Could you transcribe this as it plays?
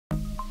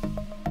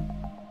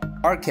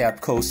RCAP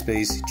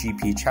CoSpace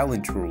GP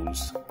Challenge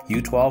Rules,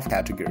 U12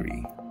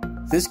 category.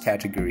 This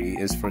category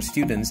is for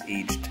students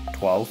aged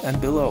 12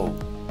 and below.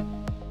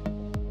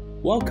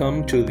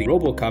 Welcome to the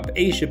RoboCup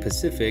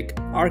Asia-Pacific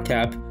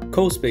RCAP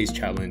CoSpace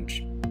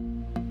Challenge.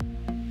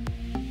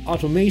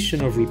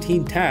 Automation of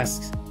routine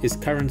tasks is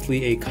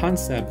currently a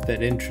concept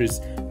that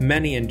interests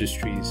many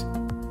industries.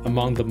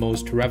 Among the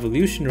most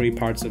revolutionary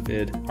parts of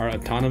it are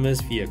autonomous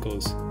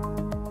vehicles.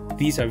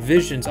 These are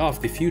visions of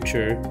the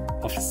future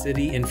of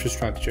city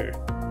infrastructure.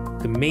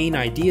 The main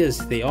ideas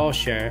they all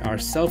share are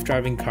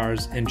self-driving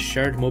cars and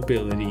shared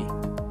mobility.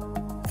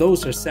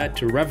 Those are set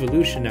to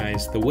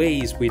revolutionize the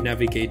ways we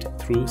navigate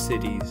through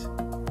cities.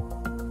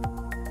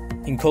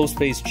 In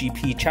CoSpace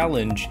GP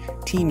Challenge,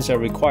 teams are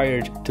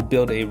required to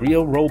build a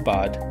real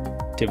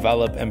robot,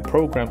 develop and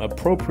program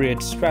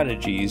appropriate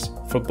strategies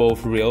for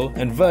both real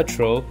and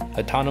virtual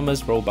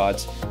autonomous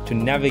robots to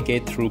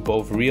navigate through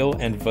both real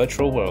and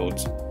virtual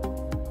worlds.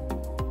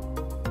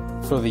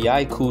 For the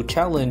iCool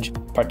Challenge,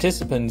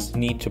 participants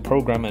need to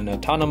program an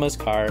autonomous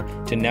car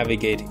to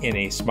navigate in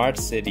a smart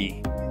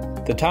city.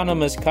 The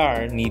autonomous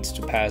car needs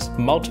to pass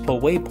multiple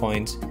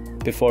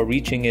waypoints before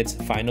reaching its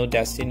final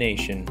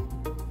destination.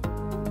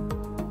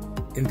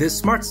 In this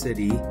smart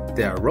city,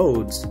 there are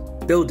roads,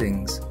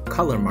 buildings,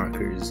 color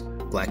markers,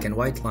 black and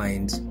white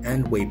lines,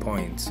 and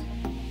waypoints.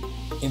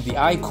 In the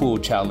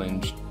iCool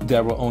Challenge,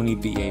 there will only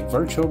be a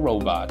virtual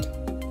robot.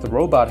 The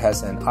robot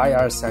has an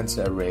IR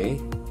sensor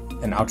array,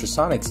 an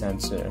ultrasonic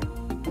sensor,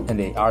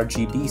 and a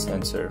RGB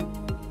sensor.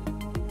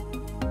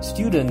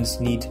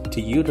 Students need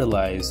to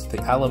utilize the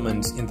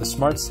elements in the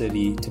smart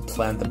city to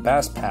plan the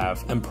best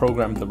path and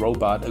program the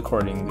robot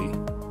accordingly.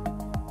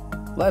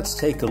 Let's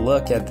take a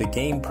look at the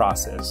game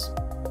process.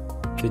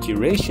 The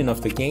duration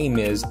of the game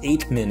is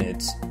 8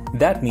 minutes.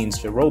 That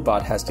means the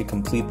robot has to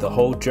complete the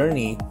whole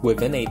journey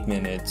within 8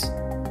 minutes.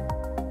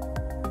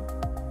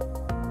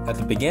 At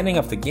the beginning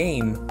of the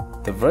game,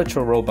 the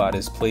virtual robot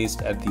is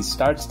placed at the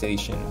start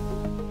station.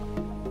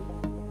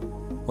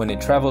 When it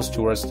travels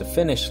towards the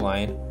finish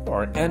line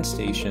or end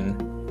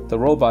station, the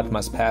robot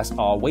must pass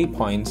all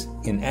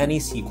waypoints in any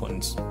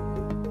sequence.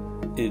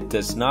 It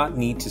does not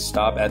need to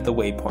stop at the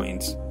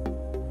waypoints.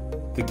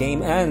 The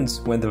game ends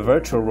when the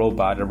virtual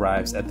robot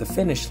arrives at the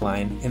finish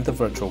line in the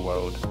virtual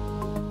world.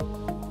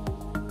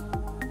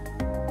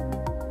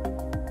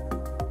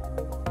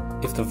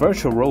 If the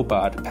virtual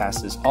robot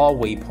passes all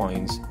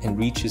waypoints and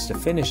reaches the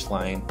finish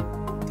line,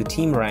 the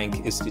team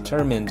rank is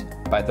determined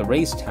by the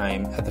race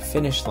time at the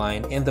finish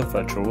line in the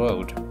virtual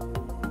world.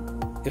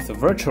 If the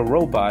virtual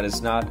robot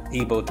is not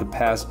able to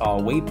pass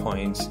all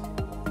waypoints,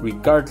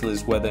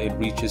 regardless whether it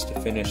reaches the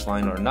finish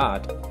line or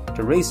not,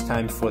 the race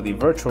time for the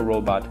virtual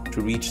robot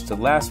to reach the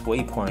last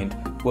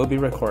waypoint will be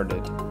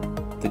recorded.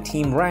 The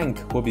team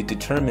rank will be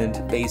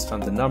determined based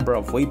on the number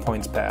of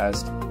waypoints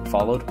passed,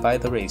 followed by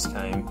the race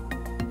time.